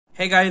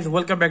Hey guys,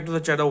 welcome back to the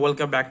channel.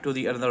 Welcome back to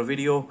the another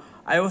video.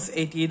 iOS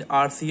 18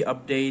 RC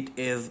update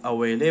is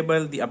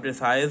available. The update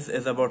size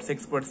is about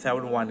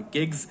 6.71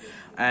 gigs,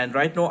 and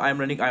right now I'm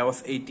running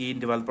iOS 18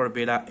 developer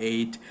beta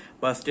 8,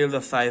 but still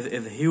the size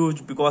is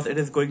huge because it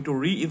is going to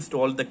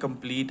reinstall the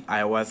complete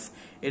iOS.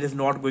 It is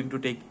not going to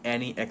take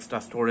any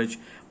extra storage,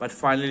 but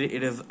finally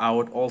it is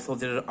out. Also,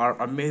 there are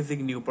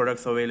amazing new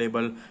products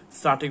available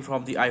starting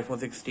from the iPhone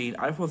 16,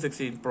 iPhone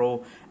 16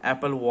 Pro,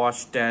 Apple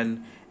Watch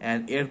 10,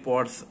 and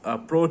AirPods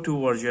Pro 2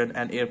 version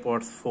and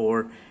AirPods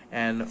 4,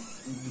 and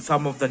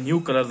some of the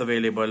new colors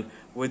available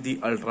with the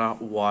Ultra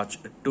Watch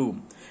 2.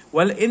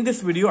 Well, in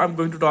this video I'm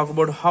going to talk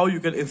about how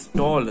you can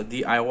install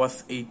the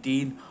iOS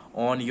 18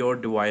 on your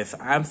device.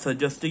 I'm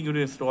suggesting you to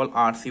install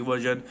RC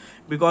version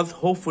because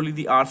hopefully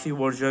the RC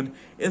version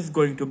is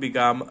going to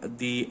become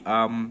the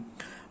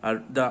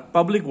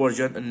public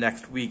version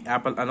next week.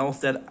 Apple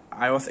announced that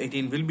iOS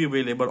 18 will be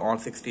available on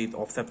 16th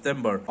of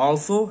September.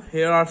 Also,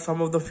 here are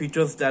some of the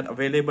features that are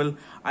available.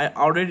 I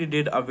already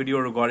did a video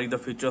regarding the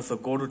features, so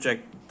go to check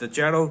the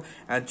channel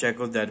and check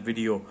out that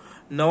video.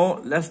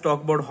 Now let's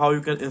talk about how you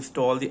can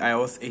install the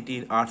iOS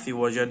 18 RC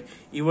version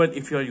even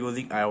if you are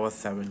using iOS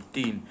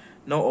 17.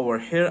 Now over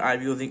here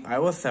I'm using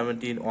iOS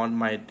 17 on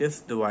my this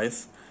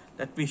device.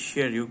 Let me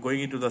share you. Going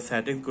into the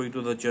settings, going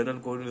to the journal,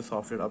 going to the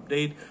software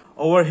update.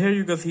 Over here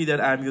you can see that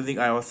I'm using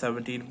iOS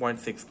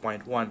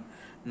 17.6.1.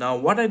 Now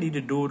what I need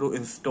to do to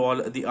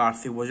install the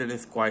RC version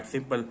is quite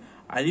simple.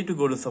 I need to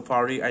go to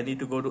Safari. I need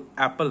to go to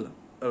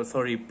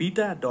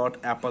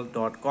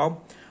beta.apple.com,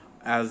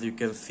 as you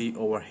can see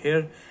over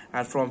here,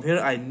 and from here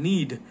I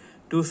need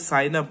to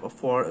sign up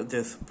for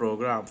this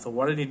program. So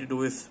what I need to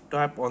do is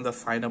tap on the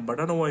sign up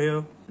button over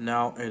here.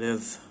 Now it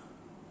is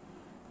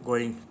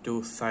going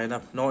to sign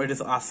up. Now it is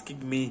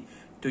asking me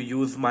to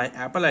use my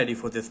Apple ID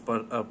for this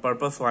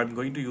purpose, so I'm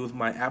going to use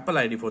my Apple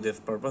ID for this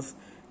purpose.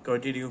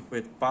 Continue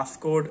with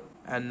passcode,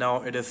 and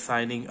now it is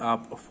signing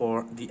up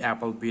for the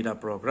Apple beta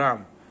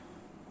program.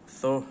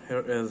 So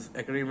here is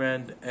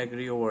agreement,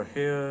 agree over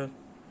here.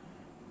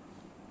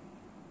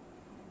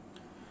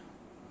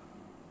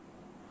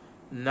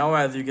 Now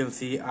as you can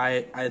see,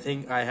 I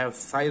think I have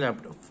signed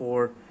up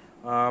for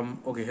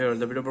okay, here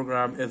the beta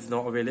program is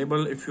now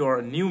available. If you are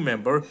a new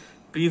member,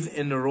 please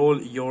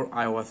enroll your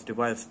iOS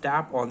device.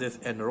 Tap on this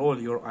enroll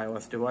your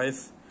iOS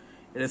device.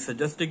 It is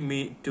suggesting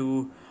me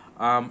to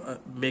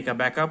make a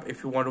backup.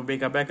 If you want to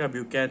make a backup,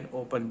 you can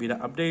open beta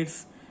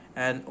updates,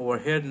 and over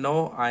here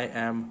now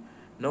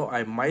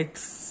I might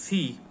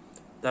see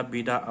the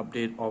beta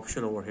update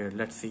option over here.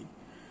 Let's see.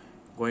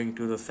 Going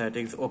to the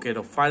settings. Okay,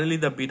 now finally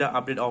the beta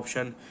update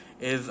option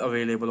is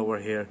available over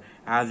here,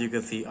 as you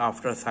can see,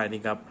 after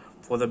signing up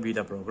for the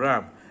beta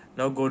program.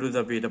 Now go to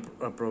the beta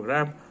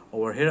program.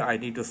 Over here I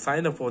need to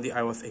sign up for the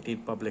iOS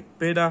 18 public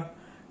beta.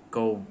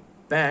 Go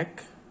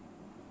back,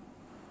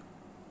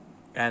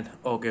 and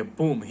okay,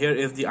 boom, here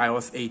is the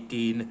iOS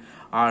 18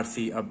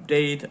 RC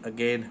update,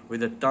 again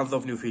with a tons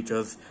of new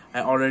features.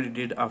 I already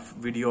did a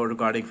video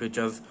regarding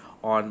features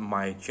on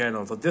my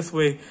channel. So this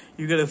way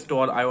you can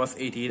install iOS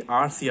 18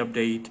 RC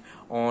update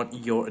on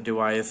your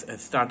device,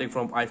 starting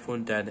from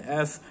iPhone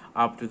XS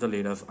up to the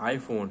latest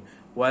iPhone.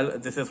 Well,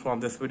 this is from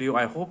this video.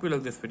 I hope you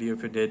like this video.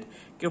 If you did,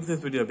 give this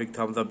video a big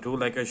thumbs up. Do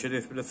like and share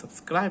this video,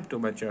 subscribe to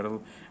my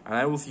channel, and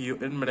I will see you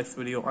in my next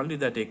video. Until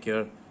then, take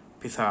care.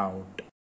 Peace out.